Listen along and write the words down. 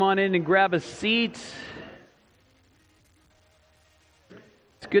on in and grab a seat.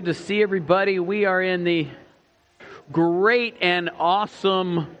 It's good to see everybody. We are in the great and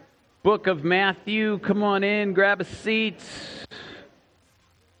awesome book of Matthew. Come on in, grab a seat.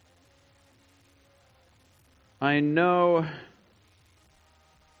 I know.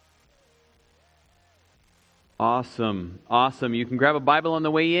 Awesome. You can grab a Bible on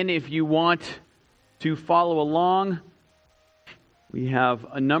the way in if you want to follow along. We have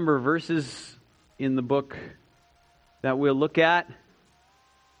a number of verses in the book that we'll look at.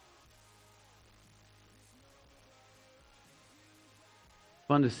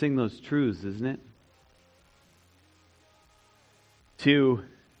 Fun to sing those truths, isn't it? To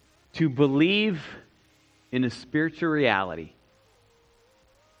believe in a spiritual reality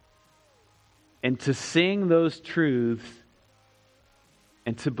and to sing those truths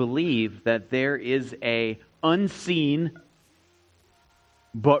and to believe that there is a unseen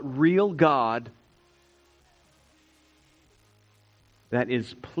but real God that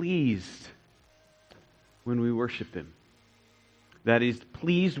is pleased when we worship Him. That is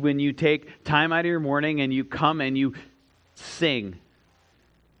pleased when you take time out of your morning and you come and you sing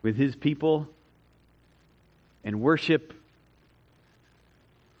with His people and worship.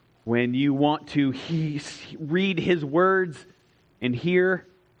 When you want to read His words and hear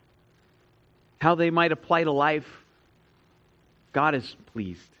how they might apply to life, God is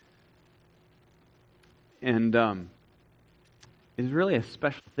pleased. And it's really a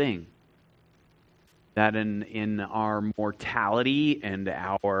special thing that in our mortality and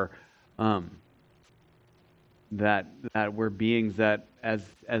our that we're beings that, as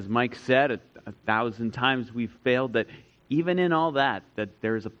Mike said, a thousand times we've failed, that even in all that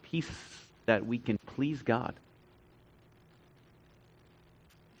there's a peace that we can please God.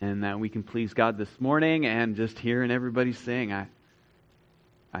 And that we can please God this morning, and just hearing everybody sing,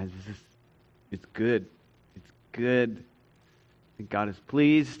 it's good. It's good. I think God is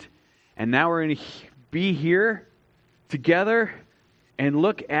pleased. And now we're going to be here together and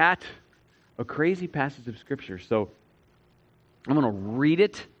look at a crazy passage of Scripture. So I'm going to read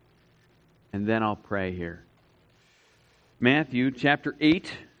it, and then I'll pray here. Matthew chapter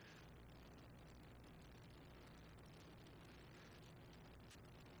 8.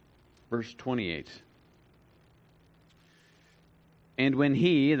 Verse 28. And when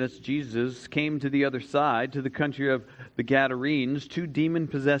he, that's Jesus, came to the other side, to the country of the Gadarenes, 2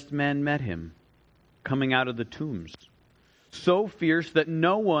 demon-possessed men met him, coming out of the tombs, so fierce that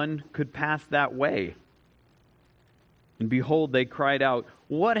no one could pass that way. And behold, they cried out,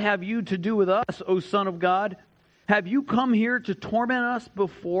 "What have you to do with us, O Son of God? Have you come here to torment us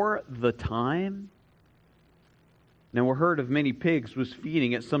before the time?" Now a herd of many pigs was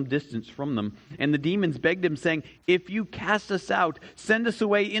feeding at some distance from them, and the demons begged him, saying, "If you cast us out, send us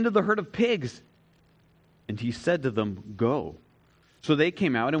away into the herd of pigs." And he said to them, "Go." So they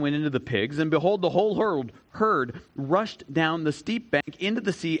came out and went into the pigs, and behold, the whole herd rushed down the steep bank into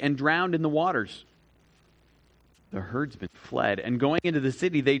the sea and drowned in the waters. The herdsmen fled, and going into the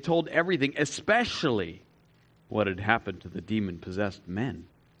city, they told everything, especially what had happened to the demon-possessed men.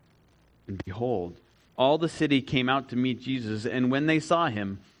 And behold, all the city came out to meet Jesus, and when they saw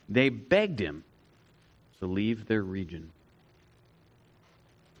him, they begged him to leave their region.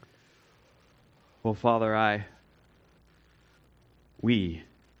 Well, Father, we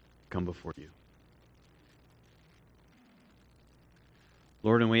come before you.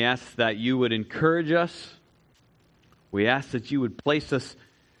 Lord, and we ask that you would encourage us. We ask that you would place us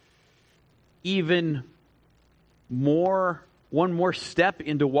even more, one more step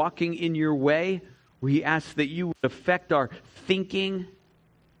into walking in your way. We ask that you would affect our thinking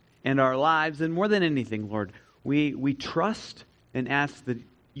and our lives. And more than anything, Lord, we trust and ask that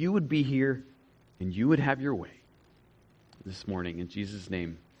you would be here and you would have your way this morning. In Jesus'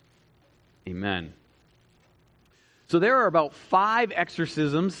 name, amen. So there are about 5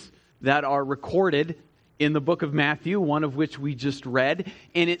 exorcisms that are recorded in the book of Matthew, one of which we just read.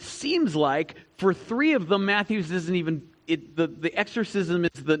 And it seems like for 3 of them, Matthew's isn't even... The exorcism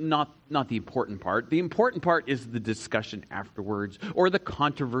is not the important part. The important part is the discussion afterwards, or the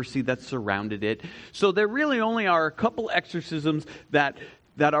controversy that surrounded it. So there really only are a couple exorcisms that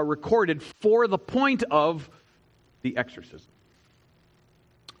are recorded for the point of the exorcism.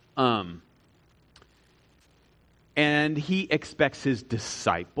 And he expects his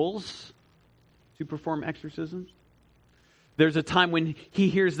disciples to perform exorcisms. There's a time when he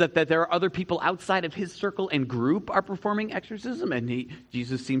hears that there are other people outside of his circle and group are performing exorcism, and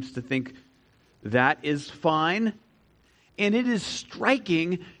Jesus seems to think that is fine. And it is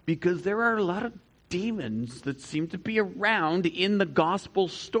striking because there are a lot of demons that seem to be around in the gospel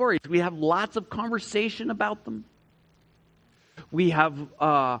stories. We have lots of conversation about them. We have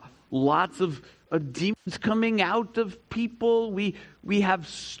lots of demons coming out of people. We have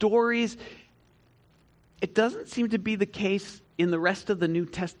stories. It doesn't seem to be the case in the rest of the New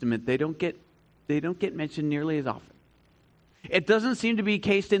Testament. They don't get mentioned nearly as often. It doesn't seem to be the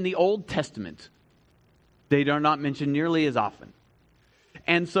case in the Old Testament. They are not mentioned nearly as often.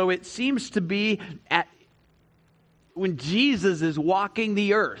 And so it seems to be when Jesus is walking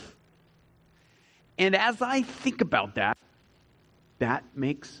the earth. And as I think about that, that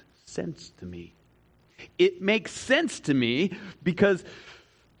makes sense to me. It makes sense to me because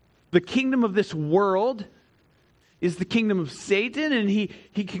the kingdom of this world is the kingdom of Satan, and he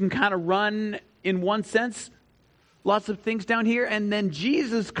can kind of run, in one sense, lots of things down here. And then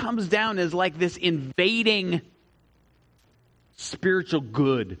Jesus comes down as like this invading spiritual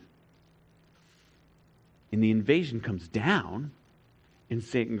good. And the invasion comes down, and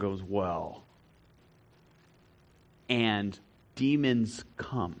Satan goes, well. And demons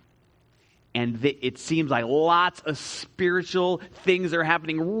come. And it seems like lots of spiritual things are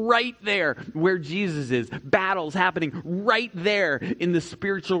happening right there where Jesus is. Battles happening right there in the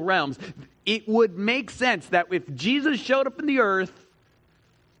spiritual realms. It would make sense that if Jesus showed up in the earth,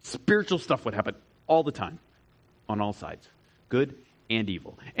 spiritual stuff would happen all the time, on all sides, good and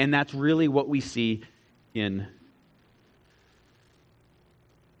evil. And that's really what we see in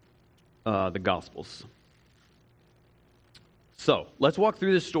the Gospels. So, let's walk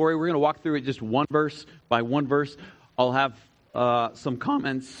through this story. We're going to walk through it just one verse by one verse. I'll have some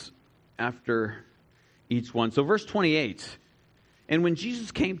comments after each one. So, verse 28. And when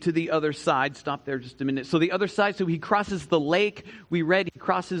Jesus came to the other side, stop there just a minute. So, the other side, so he crosses the lake. We read he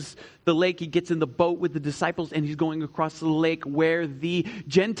crosses the lake. He gets in the boat with the disciples, and he's going across the lake where the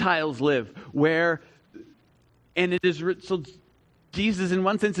Gentiles live. And it is, so Jesus, in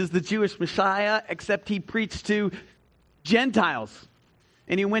one sense, is the Jewish Messiah, except he preached to Gentiles.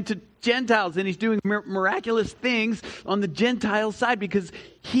 And he went to Gentiles, and he's doing miraculous things on the Gentile side because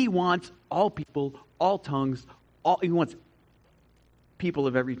he wants all people, all tongues, he wants people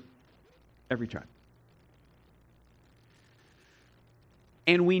of every tribe.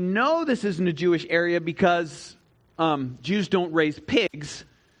 And we know this isn't a Jewish area because Jews don't raise pigs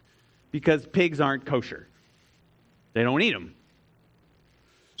because pigs aren't kosher. They don't eat them.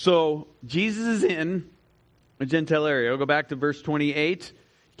 So Jesus is in a Gentile area. I'll go back to verse 28.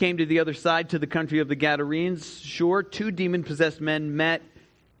 Came to the other side, to the country of the Gadarenes. Sure, 2 demon-possessed men met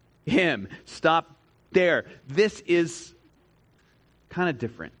him. Stop there. This is kind of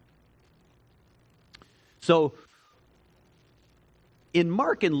different. So, in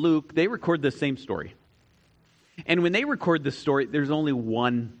Mark and Luke, they record the same story. And when they record this story, there's only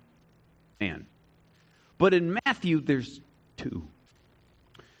one man. But in Matthew, there's 2.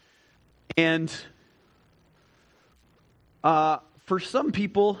 And for some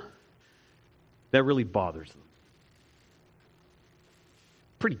people, that really bothers them.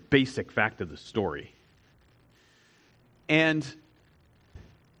 Pretty basic fact of the story. And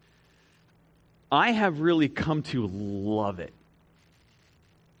I have really come to love it.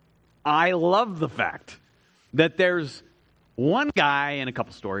 I love the fact that there's one guy in a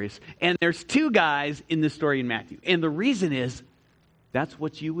couple stories, and there's 2 guys in this story in Matthew. And the reason is, that's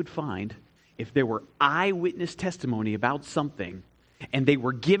what you would find if there were eyewitness testimony about something, and they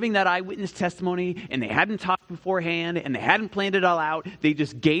were giving that eyewitness testimony, and they hadn't talked beforehand, and they hadn't planned it all out. They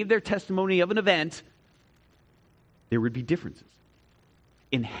just gave their testimony of an event. There would be differences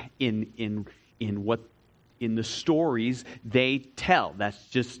in the stories they tell. That's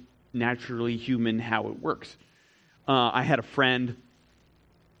just naturally human how it works. I had a friend,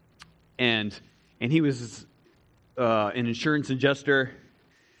 and he was an insurance adjuster,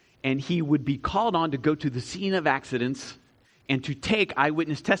 and he would be called on to go to the scene of accidents and to take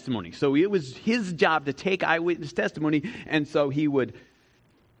eyewitness testimony. So it was his job to take eyewitness testimony, and so he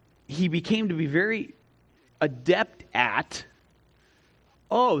became to be very adept at,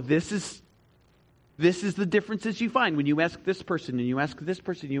 this is the differences you find when you ask this person, and you ask this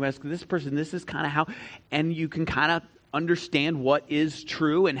person, and you ask this person. This is kind of how, and you can kind of understand what is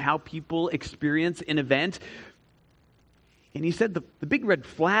true and how people experience an event. And he said the big red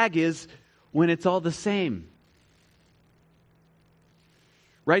flag is when it's all the same.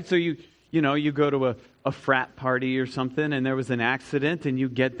 Right? So you go to a frat party or something, and there was an accident, and you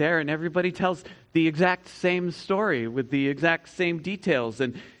get there, and everybody tells the exact same story with the exact same details,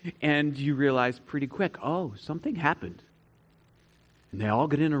 and you realize pretty quick, something happened. And they all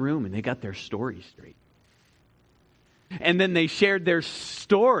get in a room, and they got their story straight. And then they shared their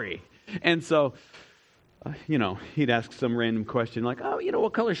story. And so he'd ask some random question like, oh,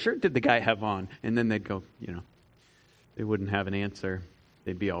 what color shirt did the guy have on? And then they'd go, they wouldn't have an answer.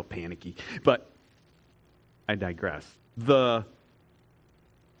 They'd be all panicky. But I digress. The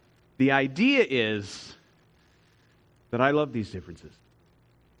idea is that I love these differences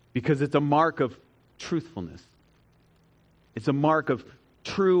because it's a mark of truthfulness. It's a mark of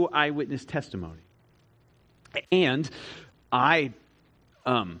true eyewitness testimony. And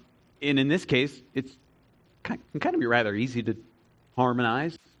in this case, it's can kind of be rather easy to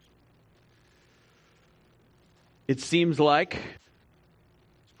harmonize. It seems like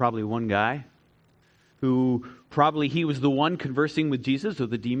it's probably one guy who probably he was the one conversing with Jesus, or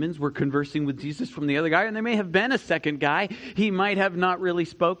the demons were conversing with Jesus from the other guy, and there may have been a second guy. He might have not really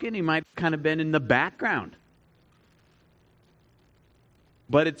spoken. He might have kind of been in the background.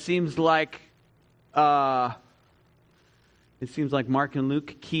 But it seems like Mark and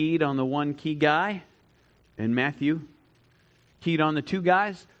Luke keyed on the one key guy, and Matthew keyed on the two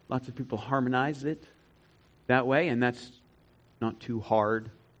guys. Lots of people harmonized it that way, and that's not too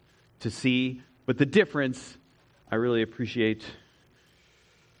hard to see. But the difference, I really appreciate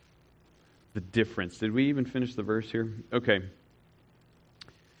the difference. Did we even finish the verse here? Okay.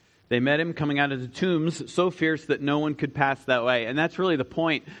 They met him coming out of the tombs, so fierce that no one could pass that way. And that's really the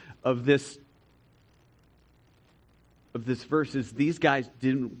point of this verse, is these guys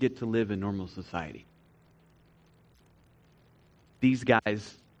didn't get to live in normal society. These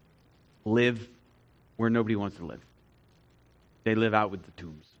guys live where nobody wants to live. They live out with the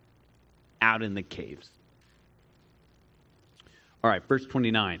tombs, out in the caves. All right, verse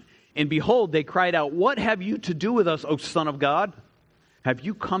 29. And behold, they cried out, "What have you to do with us, O Son of God? Have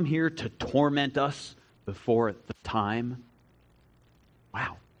you come here to torment us before the time?"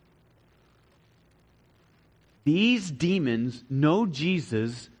 Wow. These demons know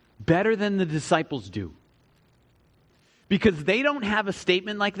Jesus better than the disciples do. Because they don't have a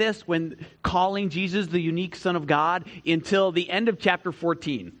statement like this when calling Jesus the unique Son of God until the end of chapter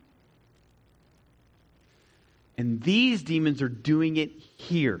 14. And these demons are doing it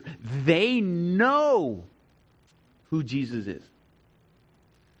here. They know who Jesus is.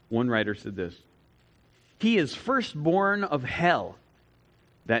 One writer said this: "He is firstborn of hell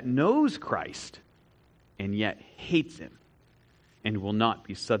that knows Christ and yet hates him and will not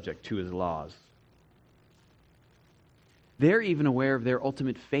be subject to his laws." They're even aware of their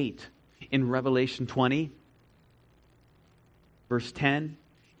ultimate fate. In Revelation 20, verse 10,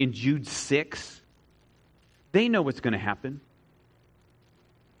 in Jude 6, they know what's going to happen.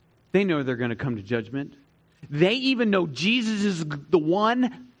 They know they're going to come to judgment. They even know Jesus is the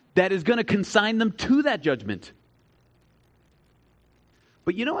one that is going to consign them to that judgment.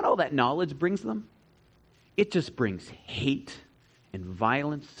 But you know what all that knowledge brings them? It just brings hate and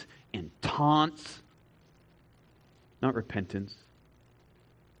violence and taunts. Not repentance.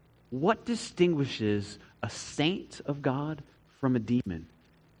 What distinguishes a saint of God from a demon?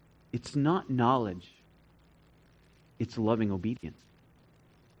 It's not knowledge. It's loving obedience.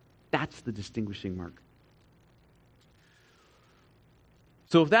 That's the distinguishing mark.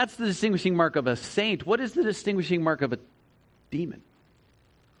 So if that's the distinguishing mark of a saint, what is the distinguishing mark of a demon?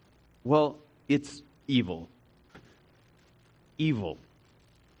 Well, it's evil. Evil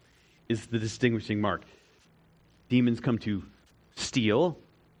is the distinguishing mark. Demons come to steal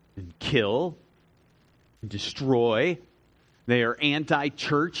and kill and destroy. They are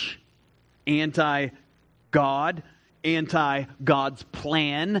anti-church, anti-God, anti-God's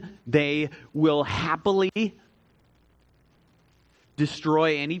plan. They will happily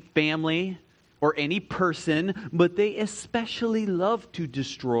destroy any family or any person, but they especially love to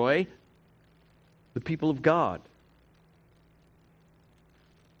destroy the people of God.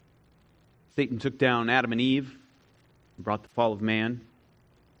 Satan took down Adam and Eve, brought the fall of man.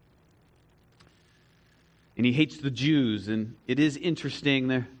 And he hates the Jews. And it is interesting,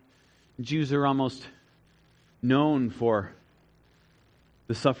 the Jews are almost known for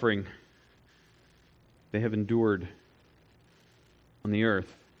the suffering they have endured on the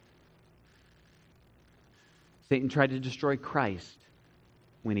earth. Satan tried to destroy Christ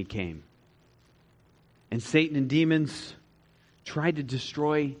when he came. And Satan and demons tried to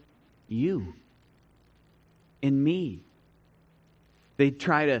destroy you and me. They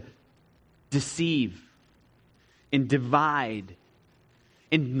try to deceive and divide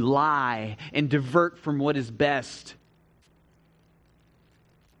and lie and divert from what is best.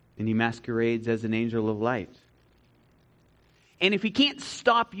 And he masquerades as an angel of light. And if he can't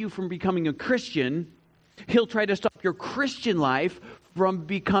stop you from becoming a Christian, he'll try to stop your Christian life from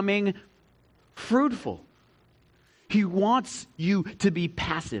becoming fruitful. He wants you to be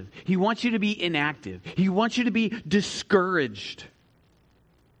passive. He wants you to be inactive. He wants you to be discouraged.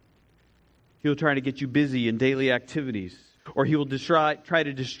 He'll try to get you busy in daily activities, or he will try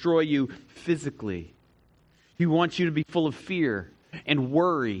to destroy you physically. He wants you to be full of fear and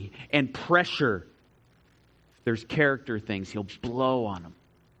worry and pressure. If there's character things, he'll blow on them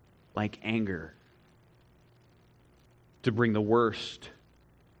like anger to bring the worst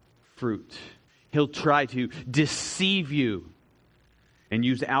fruit. He'll try to deceive you and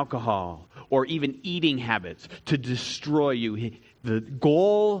use alcohol or even eating habits to destroy you. The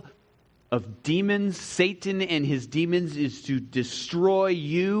goal of demons, Satan and his demons, is to destroy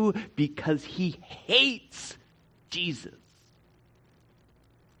you because he hates Jesus.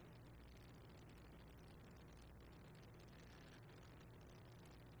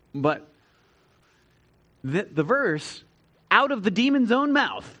 But the verse, out of the demon's own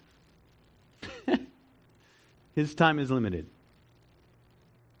mouth, his time is limited.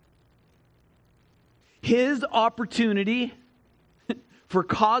 His opportunity for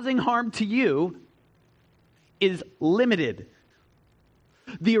causing harm to you is limited.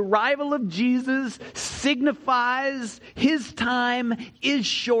 The arrival of Jesus signifies his time is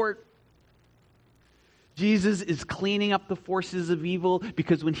short. Jesus is cleaning up the forces of evil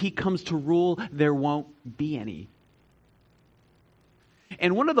because when he comes to rule, there won't be any.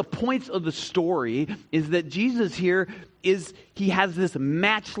 And one of the points of the story is that Jesus here he has this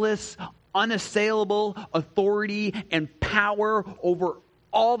matchless, unassailable authority and power over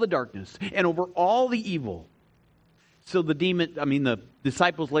all the darkness and over all the evil. So the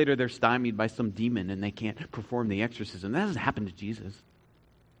disciples later, they're stymied by some demon and they can't perform the exorcism. That doesn't happen to Jesus.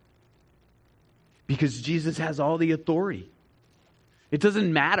 Because Jesus has all the authority. It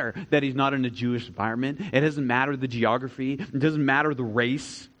doesn't matter that he's not in a Jewish environment. It doesn't matter the geography. It doesn't matter the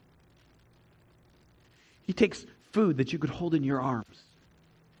race. He takes food that you could hold in your arms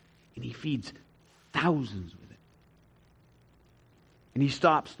and he feeds thousands with it. And he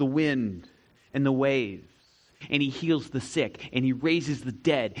stops the wind and the waves. And he heals the sick. And he raises the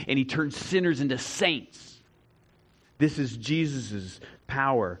dead. And he turns sinners into saints. This is Jesus'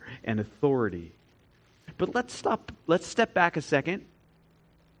 power and authority. But let's step back a second.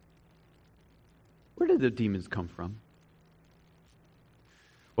 Where did the demons come from?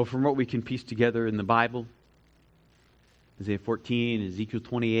 Well, from what we can piece together in the Bible, Isaiah 14, Ezekiel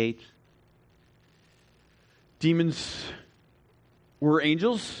 28, demons were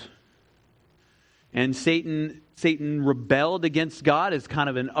angels, and Satan rebelled against God as kind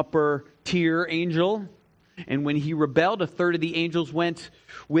of an upper tier angel. And when he rebelled, a third of the angels went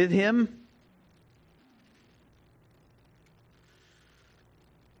with him.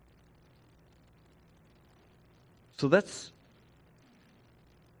 So that's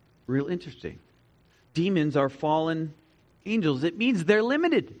real interesting. Demons are fallen angels. It means they're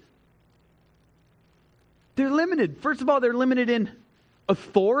limited. They're limited. First of all, they're limited in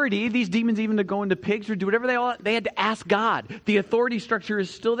authority. These demons, even to go into pigs or do whatever they had to ask God. The authority structure is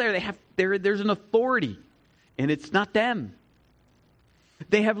still there. There's an authority, and it's not them.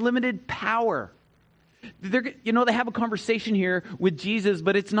 They have limited power. They have a conversation here with Jesus,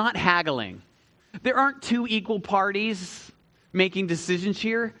 but it's not haggling. There aren't two equal parties making decisions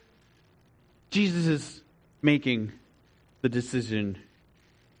here. Jesus is making the decision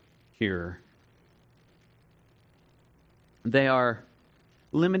here. They are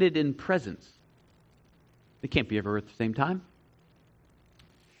limited in presence. They can't be everywhere at the same time.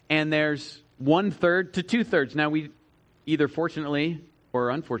 And there's 1/3 to 2/3. Now, we either fortunately or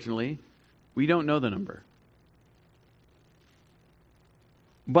unfortunately, we don't know the number.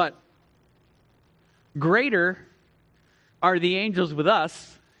 But greater are the angels with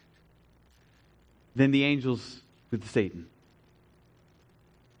us than the angels with Satan.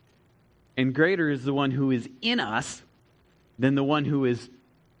 And greater is the one who is in us than the one who is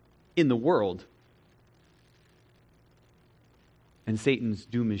in the world. And Satan's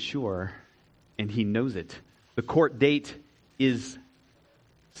doom is sure, and he knows it. The court date is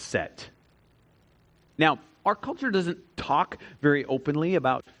set. Now, our culture doesn't talk very openly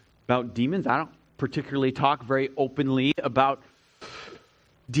about demons. I don't particularly talk very openly about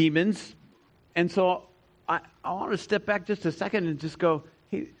demons. And so I want to step back just a second and just go,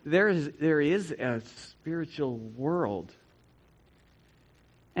 hey, there is a spiritual world.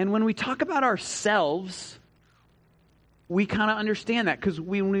 And when we talk about ourselves, we kind of understand that. Because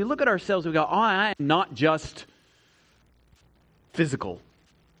when we look at ourselves, we go, I'm not just physical.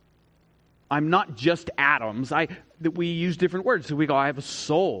 I'm not just atoms. We use different words. So we go, I have a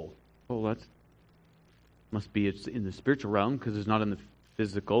soul. Oh, that must be it's in the spiritual realm because it's not in the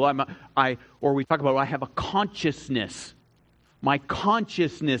physical. Or we talk about, I have a consciousness. My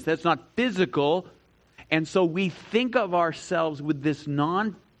consciousness, that's not physical. And so we think of ourselves with this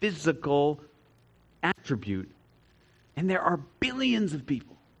non-physical attribute. And there are billions of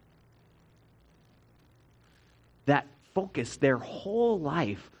people that focus their whole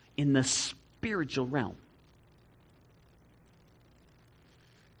life in the spiritual realm.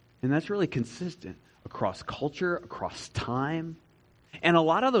 And that's really consistent across culture, across time. And a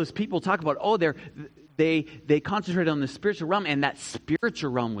lot of those people talk about, they concentrate on the spiritual realm, and that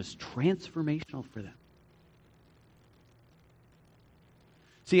spiritual realm was transformational for them.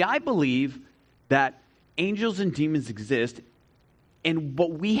 See, I believe that angels and demons exist,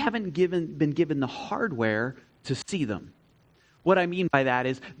 but we haven't been given the hardware to see them. What I mean by that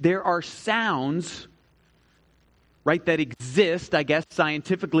is there are sounds, right, that exist, I guess,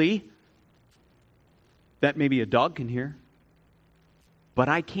 scientifically, that maybe a dog can hear, but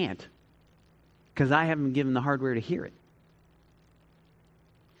I can't, because I haven't been given the hardware to hear it.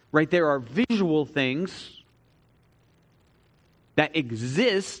 Right, there are visual things that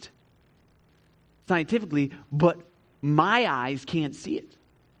exist scientifically, but my eyes can't see it.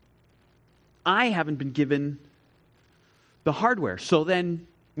 I haven't been given the hardware. So then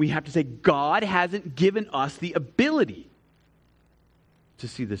we have to say God hasn't given us the ability to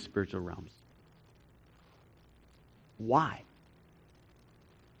see the spiritual realms. Why?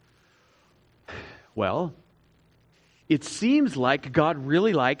 Well, it seems like God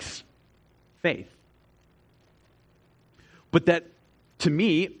really likes faith. But that, to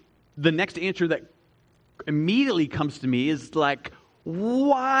me, the next answer that immediately comes to me is like,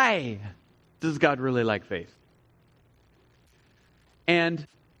 why does God really like faith? And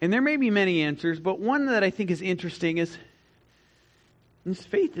there may be many answers, but one that I think is interesting is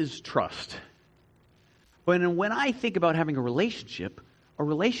faith is trust. When I think about having a relationship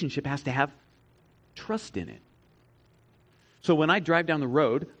has to have trust in it. So when I drive down the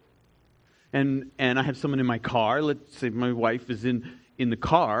road and I have someone in my car, let's say my wife is in the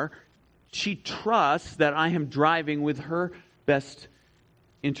car, she trusts that I am driving with her best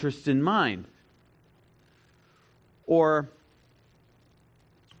interest in mind. Or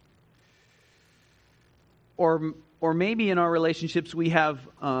maybe in our relationships we have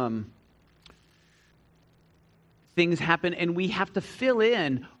things happen and we have to fill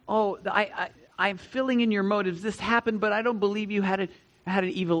in. I'm filling in your motives. This happened, but I don't believe you had an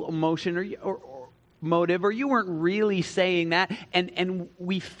evil emotion or motive, or you weren't really saying that. And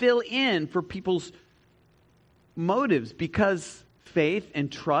we fill in for people's motives because faith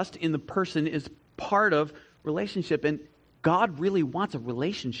and trust in the person is part of relationship. And God really wants a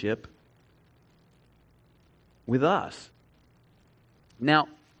relationship with us. Now,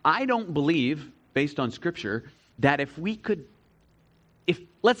 I don't believe, based on Scripture, that if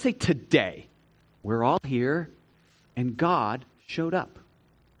let's say today, we're all here and God showed up.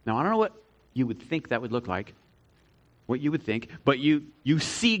 Now, I don't know what you would think that would look like, what you would think, but you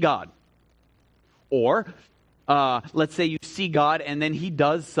see God. Or, let's say you see God and then He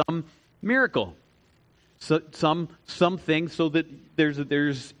does some miracle. So, something so that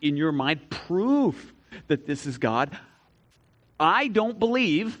there's in your mind proof that this is God. I don't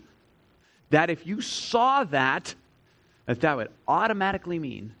believe that if you saw that would automatically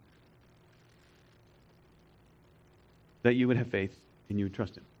mean that you would have faith and you would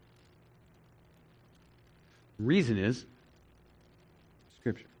trust Him. The reason is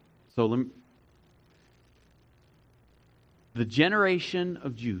Scripture. So the generation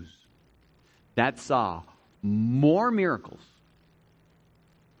of Jews that saw more miracles,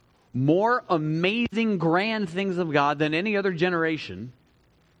 more amazing, grand things of God than any other generation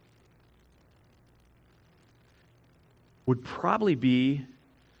would probably be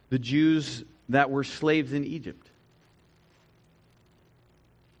the Jews that were slaves in Egypt.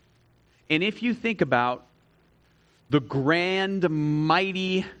 And if you think about the grand,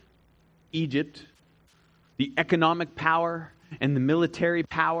 mighty Egypt, the economic power and the military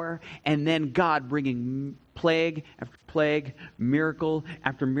power, and then God bringing plague after plague, miracle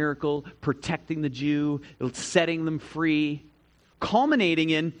after miracle, protecting the Jew, setting them free,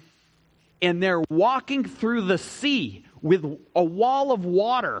 culminating in, and they're walking through the sea with a wall of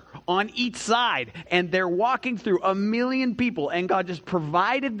water on each side, and they're walking through 1 million people, and God just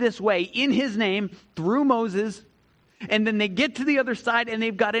provided this way in His name through Moses, and then they get to the other side, and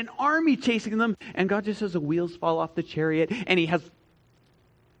they've got an army chasing them, and God just says the wheels fall off the chariot, and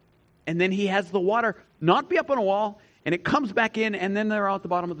then He has the water not be up on a wall, and it comes back in, and then they're out at the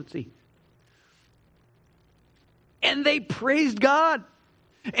bottom of the sea. And they praised God,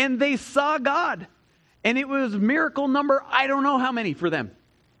 and they saw God. And it was miracle number, I don't know how many for them.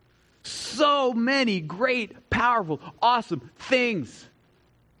 So many great, powerful, awesome things.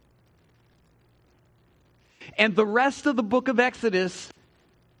 And the rest of the book of Exodus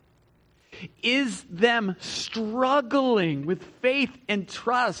is them struggling with faith and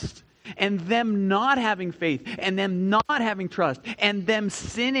trust, and them not having faith, and them not having trust, and them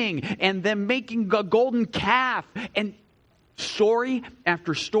sinning, and them making a golden calf, and story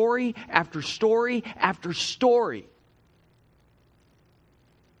after story after story after story.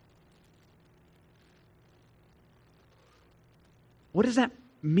 What does that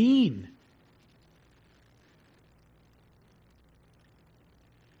mean?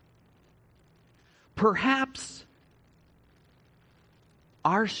 Perhaps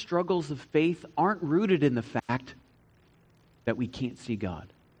our struggles of faith aren't rooted in the fact that we can't see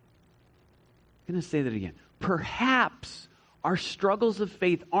God. I'm going to say that again. Perhaps our struggles of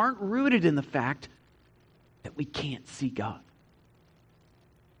faith aren't rooted in the fact that we can't see God.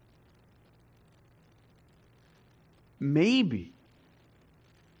 Maybe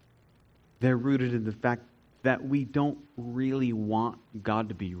they're rooted in the fact that we don't really want God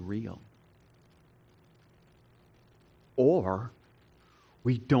to be real. Or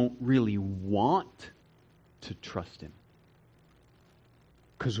we don't really want to trust Him.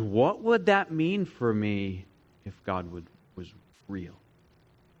 Because what would that mean for me if God was real?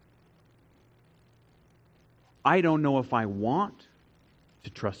 I don't know if I want to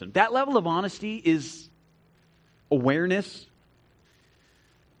trust Him. That level of honesty is awareness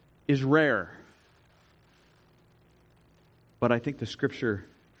is rare. But I think the Scripture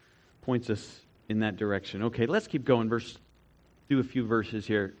points us in that direction. Okay, let's keep going. Do a few verses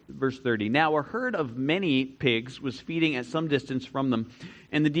here. Verse 30. Now a herd of many pigs was feeding at some distance from them,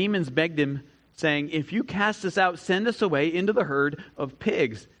 and the demons begged him, saying, "If you cast us out, send us away into the herd of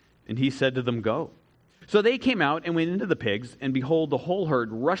pigs." And he said to them, "Go." So they came out and went into the pigs, and behold, the whole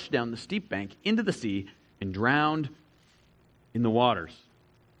herd rushed down the steep bank into the sea and drowned in the waters.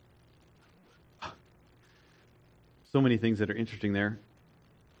 So many things that are interesting there.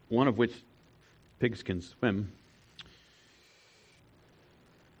 One of which, pigs can swim.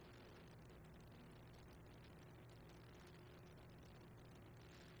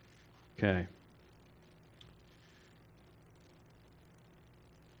 Okay.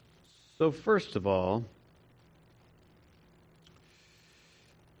 So first of all,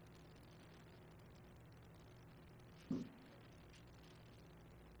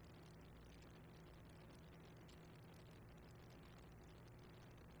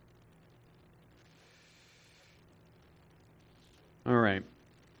 all right.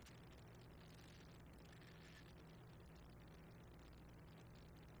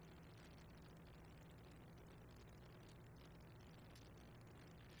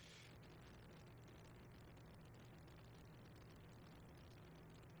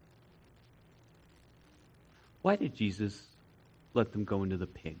 Why did Jesus let them go into the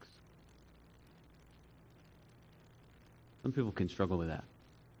pigs? Some people can struggle with that.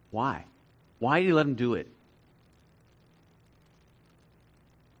 Why? Why did He let them do it?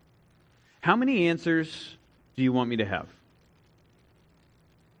 How many answers do you want me to have?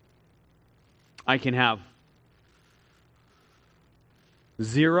 I can have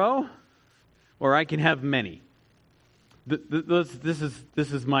 0, or I can have many.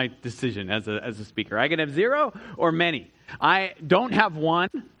 This is my decision as a speaker. I can have 0 or many. I don't have 1.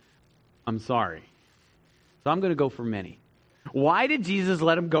 I'm sorry. So I'm going to go for many. Why did Jesus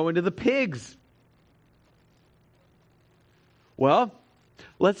let them go into the pigs? Well,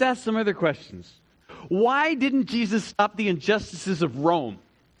 let's ask some other questions. Why didn't Jesus stop the injustices of Rome?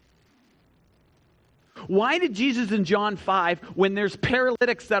 Why did Jesus in John 5, when there's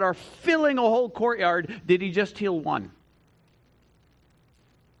paralytics that are filling a whole courtyard, did He just heal one?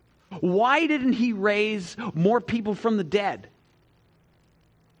 Why didn't He raise more people from the dead?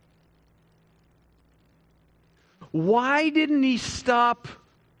 Why didn't He stop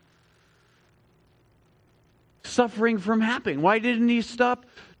suffering from happening? Why didn't He stop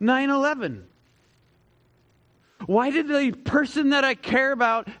 9/11? Why did the person that I care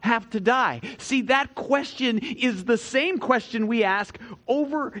about have to die? See, that question is the same question we ask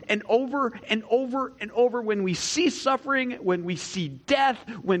over and over and over and over when we see suffering, when we see death,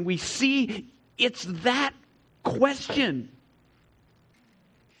 when we see... It's that question.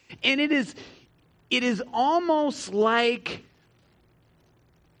 And it is almost like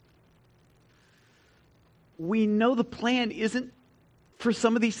we know the plan isn't for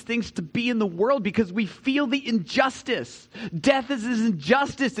some of these things to be in the world because we feel the injustice. Death is an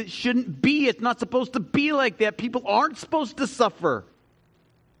injustice. It shouldn't be. It's not supposed to be like that. People aren't supposed to suffer.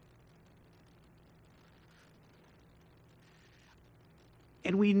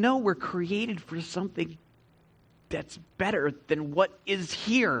 And we know we're created for something that's better than what is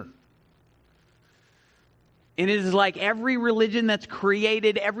here. And it is like every religion that's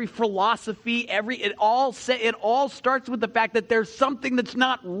created, every philosophy, it all starts with the fact that there's something that's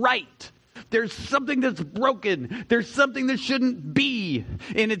not right. There's something that's broken. There's something that shouldn't be.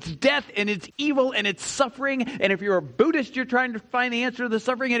 And it's death, and it's evil, and it's suffering. And if you're a Buddhist, you're trying to find the answer to the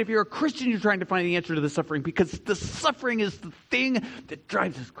suffering. And if you're a Christian, you're trying to find the answer to the suffering, because the suffering is the thing that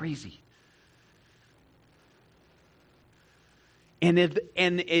drives us crazy. And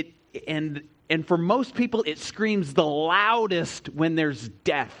for most people, it screams the loudest when there's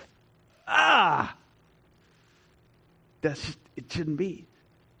death. It shouldn't be.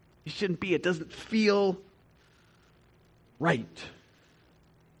 It shouldn't be. It doesn't feel right.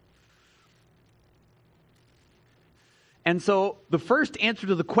 And so the first answer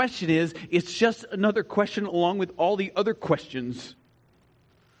to the question is, it's just another question along with all the other questions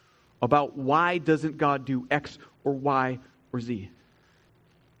about why doesn't God do X or Y or Z.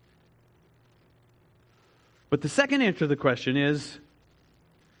 But the second answer to the question is,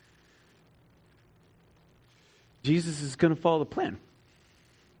 Jesus is going to follow the plan.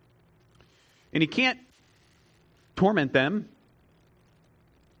 And he can't torment them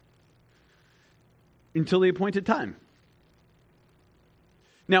until the appointed time.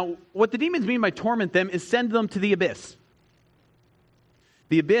 Now, what the demons mean by torment them is send them to the abyss.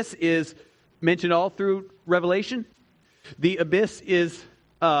 The abyss is mentioned all through Revelation. The abyss is,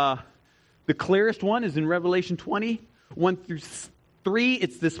 the clearest one is in Revelation 20, 1 through 3.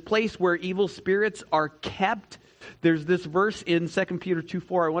 It's this place where evil spirits are kept. There's this verse in 2 Peter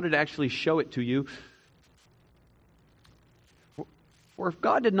 2:4. I wanted to actually show it to you. For if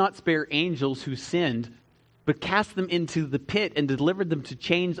God did not spare angels who sinned, but cast them into the pit and delivered them to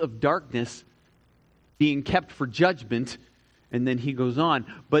chains of darkness, being kept for judgment. And then he goes on.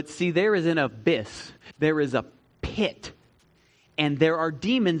 But see, there is an abyss. There is a pit. And there are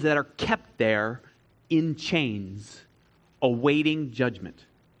demons that are kept there in chains, awaiting judgment.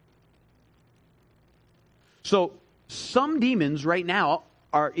 So some demons right now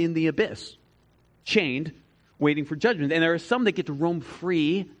are in the abyss, chained, waiting for judgment. And there are some that get to roam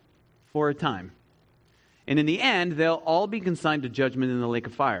free for a time. And in the end, they'll all be consigned to judgment in the lake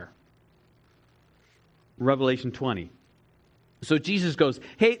of fire. Revelation 20. So Jesus goes,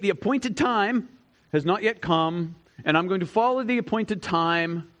 hey, the appointed time has not yet come, and I'm going to follow the appointed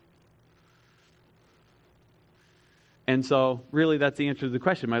time. And so, really, that's the answer to the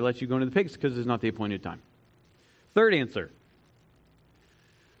question. Might let you go into the pigs because it's not the appointed time. Third answer.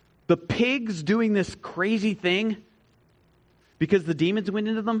 The pigs doing this crazy thing because the demons went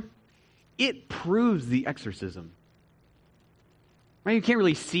into them, it proves the exorcism. Right? You can't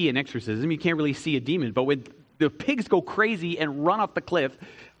really see an exorcism. You can't really see a demon. But when the pigs go crazy and run off the cliff,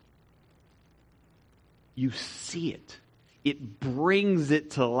 you see it. It brings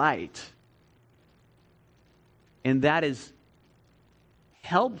it to light. And that is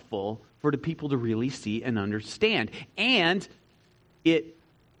helpful for the people to really see and understand. And it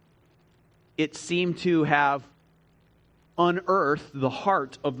seemed to have unearthed the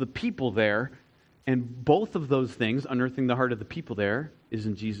heart of the people there. And both of those things, unearthing the heart of the people there, is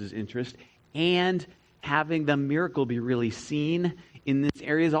in Jesus' interest. And having the miracle be really seen in this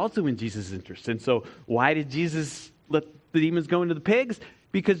area is also in Jesus' interest. And so why did Jesus let the demons go into the pigs?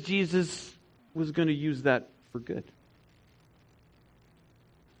 Because Jesus was going to use that for good.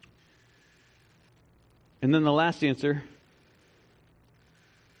 And then the last answer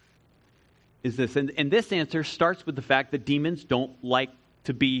is this. And this answer starts with the fact that demons don't like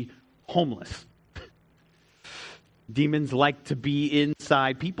to be homeless. Demons like to be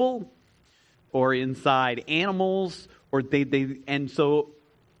inside people or inside animals, or and so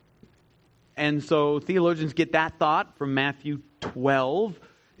theologians get that thought from Matthew 12,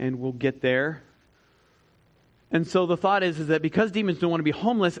 and we'll get there. And so the thought is that because demons don't want to be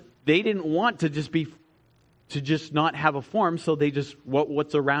homeless, they didn't want to just not have a form, so they just,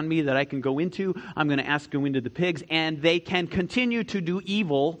 what's around me that I can go into, I'm going to ask to go into the pigs, and they can continue to do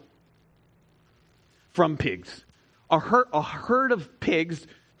evil from pigs. A herd of pigs,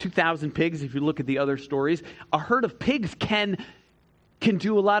 2,000 pigs, if you look at the other stories, a herd of pigs can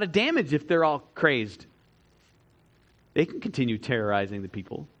do a lot of damage if they're all crazed. They can continue terrorizing the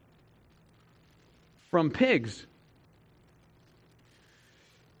people from pigs.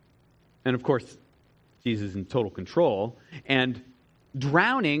 And of course, Jesus is in total control. And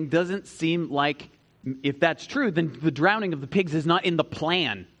drowning doesn't seem like, if that's true, then the drowning of the pigs is not in the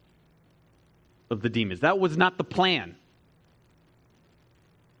plan of the demons. That was not the plan.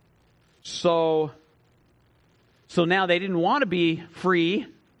 So So now they didn't want to be free,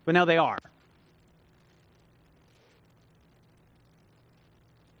 but now they are.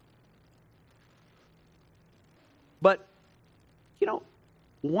 But,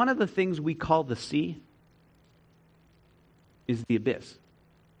 one of the things we call the sea is the abyss. Isn't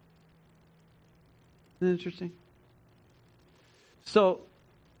that interesting? So,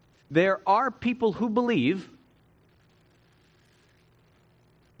 there are people who believe,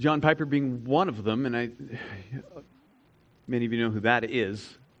 John Piper being one of them, and many of you know who that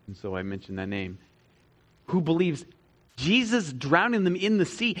is, and so I mentioned that name, who believes Jesus drowning them in the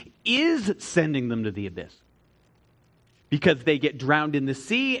sea is sending them to the abyss. Because they get drowned in the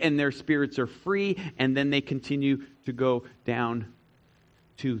sea and their spirits are free, and then they continue to go down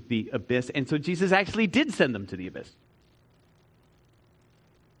to the abyss. And so Jesus actually did send them to the abyss.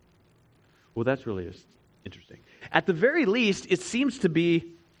 Well, that's really interesting. At the very least, it seems to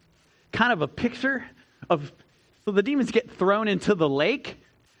be kind of a picture of, so the demons get thrown into the lake.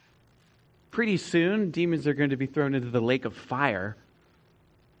 Pretty soon, demons are going to be thrown into the lake of fire.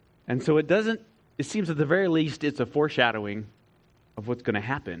 And so it seems at the very least it's a foreshadowing of what's going to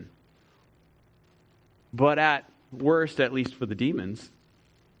happen. But at worst, at least for the demons,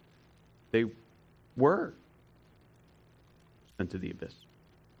 they were sent to the abyss.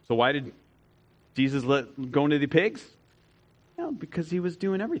 So why did Jesus go into the pigs? Because he was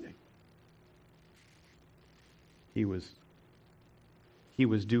doing everything. He was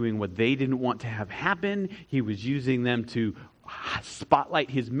doing what they didn't want to have happen. He was using them to spotlight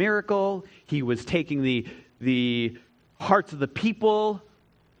his miracle. He was taking the hearts of the people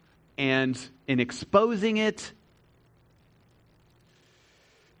and exposing it.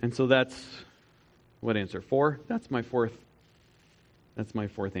 And so that's what answer? 4? That's my fourth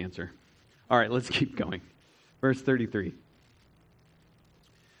answer. All right, let's keep going. Verse 33.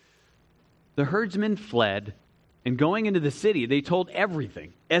 The herdsmen fled, and going into the city, they told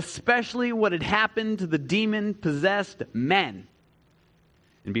everything, especially what had happened to the demon-possessed men.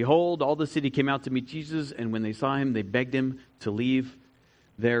 And behold, all the city came out to meet Jesus, and when they saw him, they begged him to leave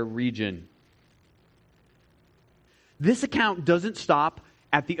their region. This account doesn't stop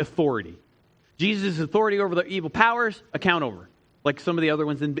at the authority. Jesus' authority over the evil powers, account over. Like some of the other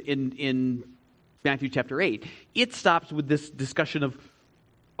ones in Matthew chapter 8. It stops with this discussion of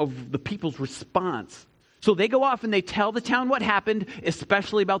the people's response. So they go off and they tell the town what happened,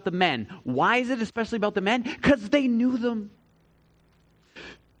 especially about the men. Why is it especially about the men? Because they knew them.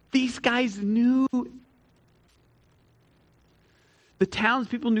 These guys knew. The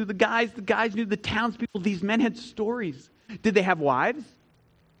townspeople knew the guys knew the townspeople. These men had stories. Did they have wives?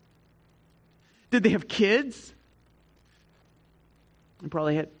 Did they have kids? They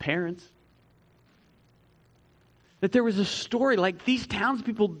probably had parents. That there was a story, like these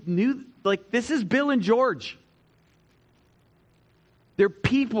townspeople knew, like this is Bill and George. They're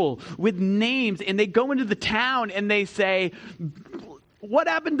people with names, and they go into the town and they say, what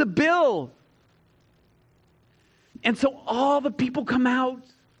happened to Bill? And so all the people come out.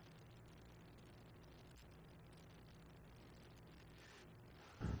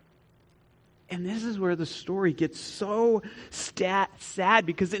 And this is where the story gets so sad,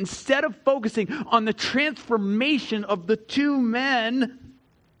 because instead of focusing on the transformation of the two men,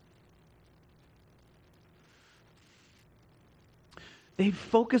 they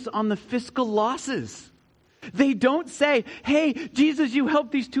focus on the fiscal losses. They don't say, hey, Jesus, you help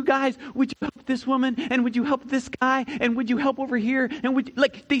these two guys. Would you help this woman? And would you help this guy? And would you help over here? And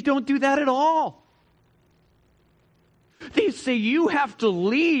they don't do that at all. They say, you have to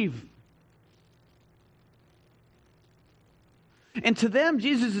leave. And to them,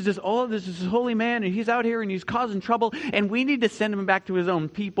 Jesus is just, this is a holy man, and he's out here, and he's causing trouble, and we need to send him back to his own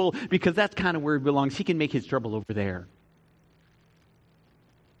people, because that's kind of where he belongs. He can make his trouble over there.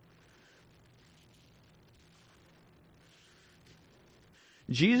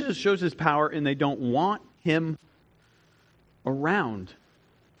 Jesus shows his power, and they don't want him around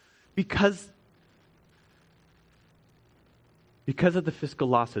because of the fiscal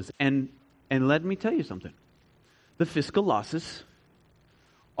losses. And let me tell you something. The fiscal losses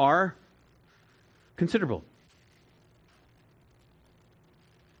are considerable.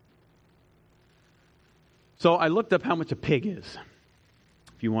 So I looked up how much a pig is.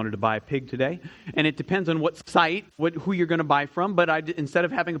 If you wanted to buy a pig today, and it depends on what site, who you're going to buy from. But instead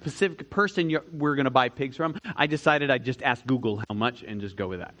of having a specific person we're going to buy pigs from, I decided I'd just ask Google how much and just go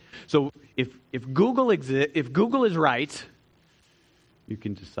with that. So if Google is right, you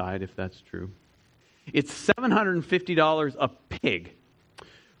can decide if that's true. It's $750 a pig.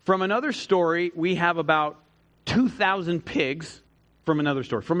 From another story, we have about 2,000 pigs from another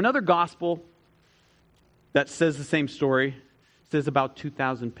story. From another gospel, that says the same story. It says about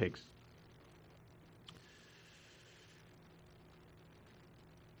 2,000 pigs.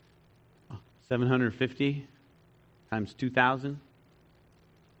 Oh, 750 times 2,000.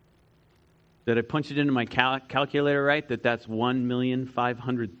 Did I punch it into my calculator right? That's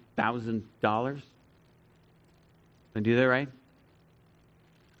 $1,500,000? Did I do that right?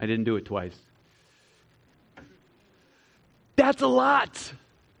 I didn't do it twice. That's a lot.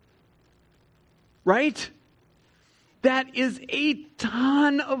 Right? That is a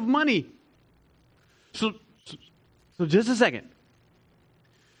ton of money. So just a second.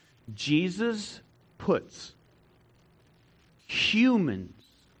 Jesus puts humans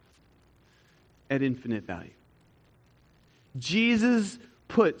at infinite value. Jesus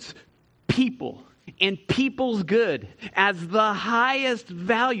puts people and people's good as the highest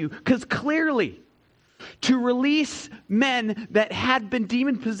value, because clearly, to release men that had been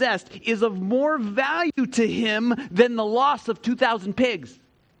demon-possessed is of more value to him than the loss of 2,000 pigs.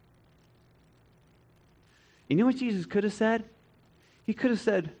 You know what Jesus could have said? He could have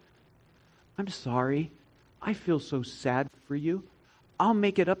said, I'm sorry. I feel so sad for you. I'll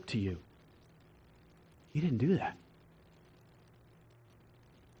make it up to you. He didn't do that.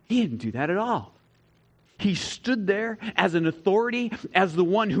 He didn't do that at all. He stood there as an authority, as the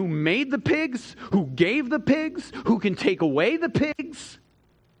one who made the pigs, who gave the pigs, who can take away the pigs.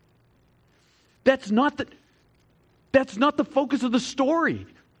 That's not the focus of the story.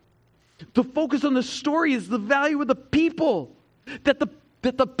 The focus on the story is the value of the people. That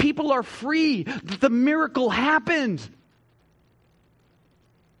the people are free. That the miracle happened.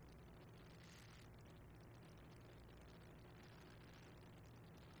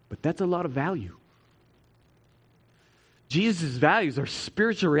 But that's a lot of value. Jesus' values are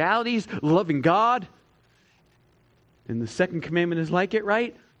spiritual realities, loving God. And the second commandment is like it,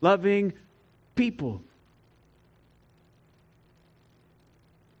 right? Loving people.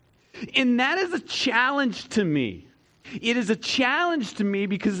 And that is a challenge to me. It is a challenge to me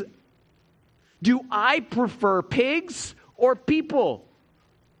because do I prefer pigs or people?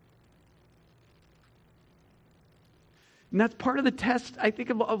 And that's part of the test, I think,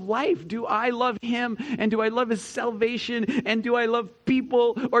 of life. Do I love Him? And do I love His salvation? And do I love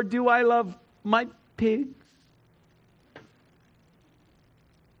people? Or do I love my pigs?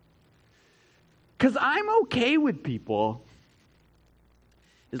 Because I'm okay with people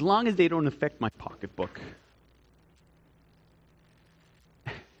as long as they don't affect my pocketbook.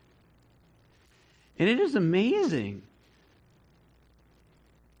 And it is amazing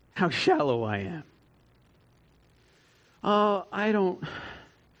how shallow I am. Oh, I don't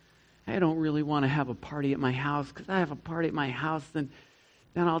really want to have a party at my house, because I have a party at my house, then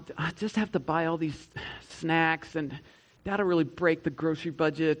I'll just have to buy all these snacks, and that'll really break the grocery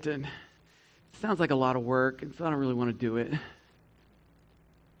budget, and it sounds like a lot of work, and so I don't really want to do it.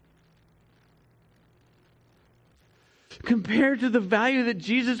 Compared to the value that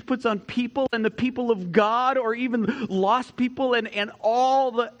Jesus puts on people and the people of God, or even lost people, and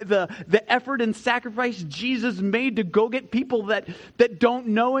all the effort and sacrifice Jesus made to go get people that don't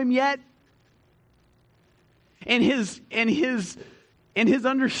know Him yet, and his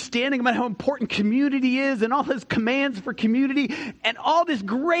understanding about how important community is, and all His commands for community, and all this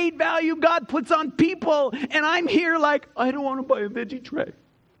great value God puts on people, and I'm here like, I don't want to buy a veggie tray.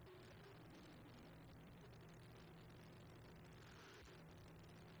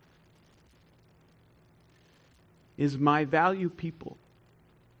 Is my value people?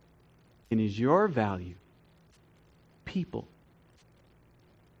 And is your value people?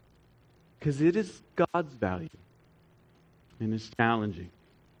 Because it is God's value. And it's challenging,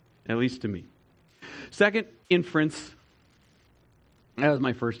 at least to me. Second inference. That was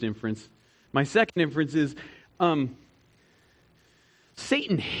my first inference. My second inference is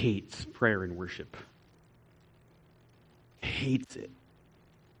Satan hates prayer and worship. Hates it.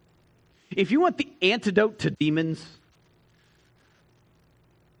 If you want the antidote to demons,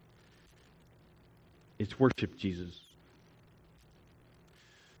 it's worship Jesus.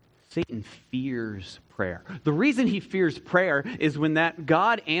 Satan fears prayer. The reason he fears prayer is when that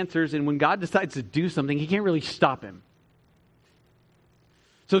God answers, and when God decides to do something, he can't really stop him.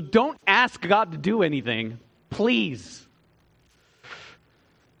 So don't ask God to do anything, please.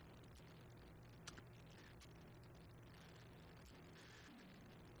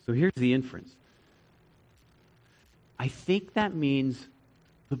 So here's the inference. I think that means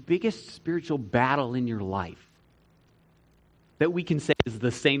the biggest spiritual battle in your life that we can say is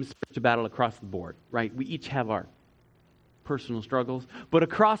the same spiritual battle across the board, right? We each have our personal struggles, but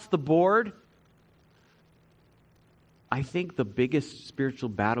across the board, I think the biggest spiritual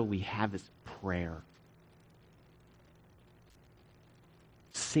battle we have is prayer.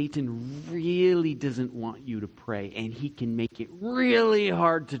 Satan really doesn't want you to pray, and he can make it really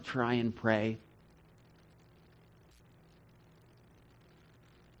hard to try and pray.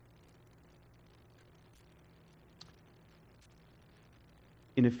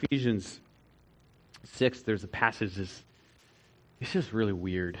 In Ephesians 6, there's a passage that's it's just really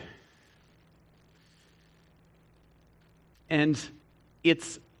weird. And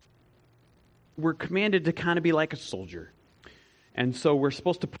we're commanded to kind of be like a soldier. And so we're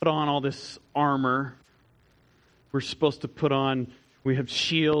supposed to put on all this armor. We're supposed to we have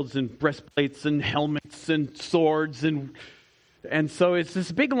shields and breastplates and helmets and swords. And so it's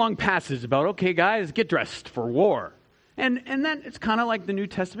this big long passage about, okay, guys, get dressed for war. And then it's kind of like the New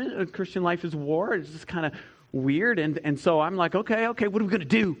Testament. Christian life is war. It's just kind of weird. And so I'm like, okay, what are we going to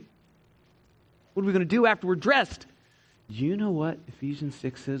do? What are we going to do after we're dressed? You know what Ephesians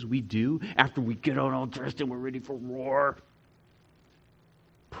 6 says we do after we get all dressed and we're ready for war?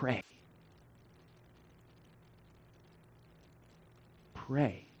 Pray.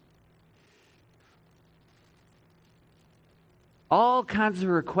 Pray. All kinds of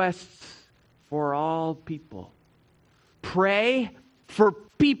requests for all people. Pray for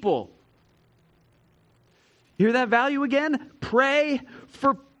people. Hear that value again? Pray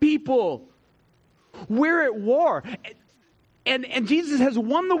for people. We're at war. And Jesus has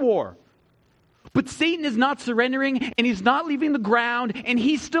won the war. But Satan is not surrendering, and he's not leaving the ground, and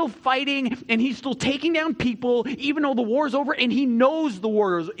he's still fighting, and he's still taking down people, even though the war's over, and he knows the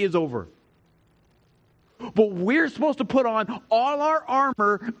war is over. But we're supposed to put on all our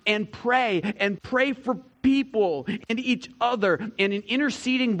armor and pray for people and each other. And an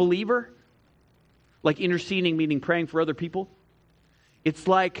interceding believer, like interceding meaning praying for other people, it's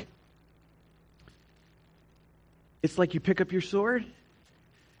like you pick up your sword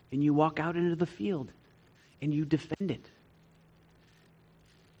and you walk out into the field and you defend it.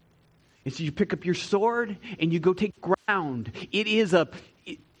 And so you pick up your sword and you go take ground.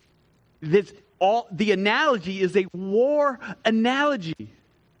 The analogy is a war analogy.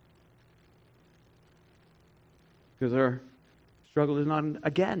 Because our struggle is not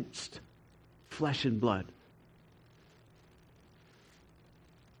against flesh and blood.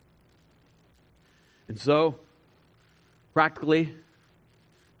 And so, practically,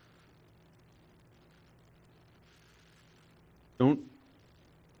 don't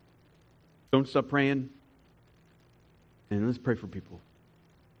stop praying, and let's pray for people.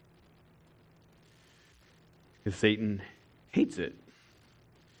 Because Satan hates it.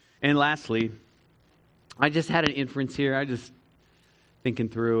 And lastly, I just had an inference here. I just thinking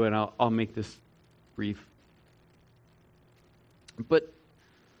through, and I'll make this brief. But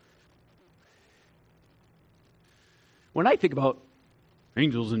when I think about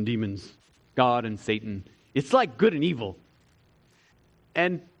angels and demons, God and Satan, it's like good and evil.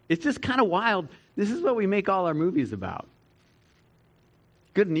 And it's just kind of wild. This is what we make all our movies about.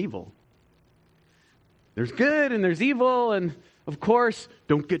 Good and evil. There's good and there's evil, and of course,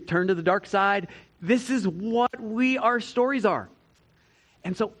 don't get turned to the dark side. This is what our stories are.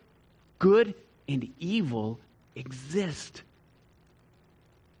 And so, good and evil exist.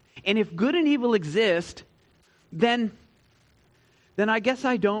 And if good and evil exist, then I guess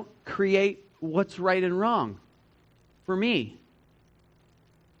I don't create what's right and wrong for me.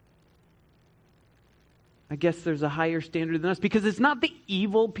 I guess there's a higher standard than us, because it's not the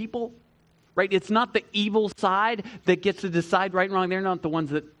evil people, right? It's not the evil side that gets to decide right and wrong. They're not the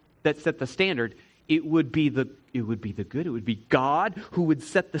ones that set the standard. It would be the good. It would be God who would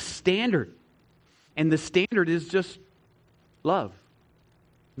set the standard. And the standard is just love.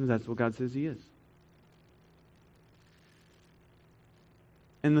 And that's what God says He is.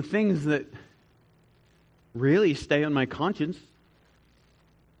 And the things that really stay on my conscience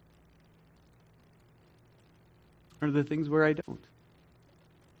are the things where I don't.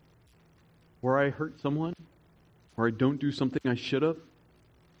 Where I hurt someone, or I don't do something I should have,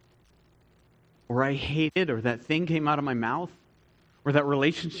 or I hated, or that thing came out of my mouth, or that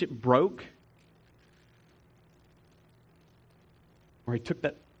relationship broke, or I took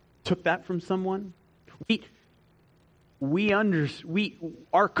that from someone.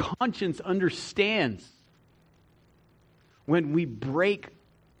 Our conscience understands when we break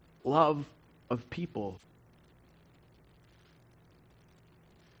love of people.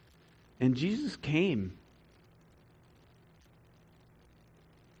 And Jesus came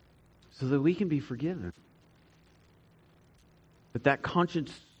so that we can be forgiven. That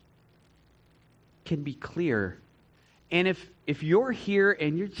conscience can be clear. And if you're here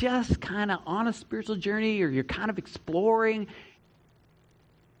and you're just kind of on a spiritual journey, or you're kind of exploring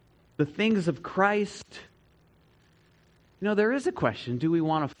the things of Christ, there is a question. Do we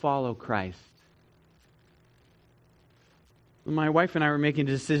want to follow Christ? My wife and I were making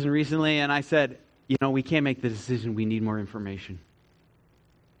a decision recently, and I said, we can't make the decision. We need more information.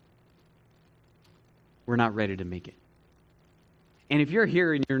 We're not ready to make it. And if you're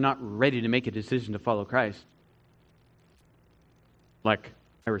here and you're not ready to make a decision to follow Christ, I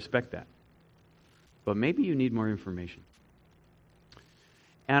respect that. But maybe you need more information.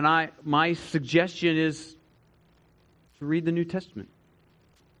 And my suggestion is to read the New Testament.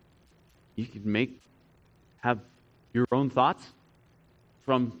 You can have your own thoughts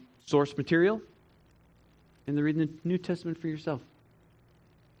from source material, and then read the New Testament for yourself.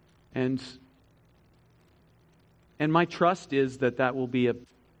 And my trust is that will be a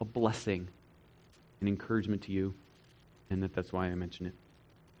blessing, an encouragement to you, and that's why I mention it.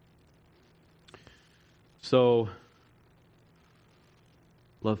 So,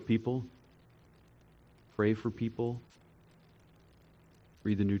 love people, pray for people,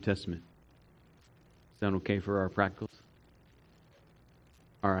 read the New Testament. Sound okay for our practicals?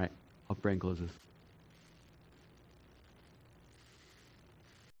 All right, I'll pray and close this.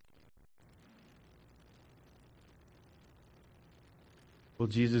 Well,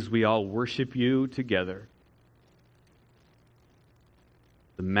 Jesus, we all worship you together.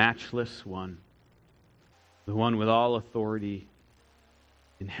 The matchless one. The one with all authority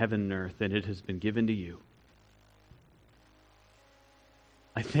in heaven and earth, and it has been given to you.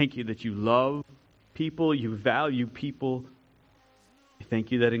 I thank you that you love people, you value people. I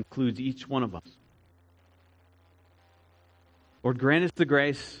thank you that includes each one of us. Lord, grant us the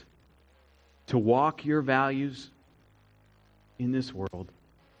grace to walk your values in this world.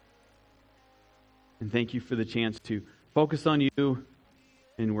 And thank you for the chance to focus on you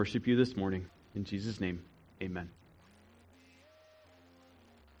and worship you this morning. In Jesus' name, amen.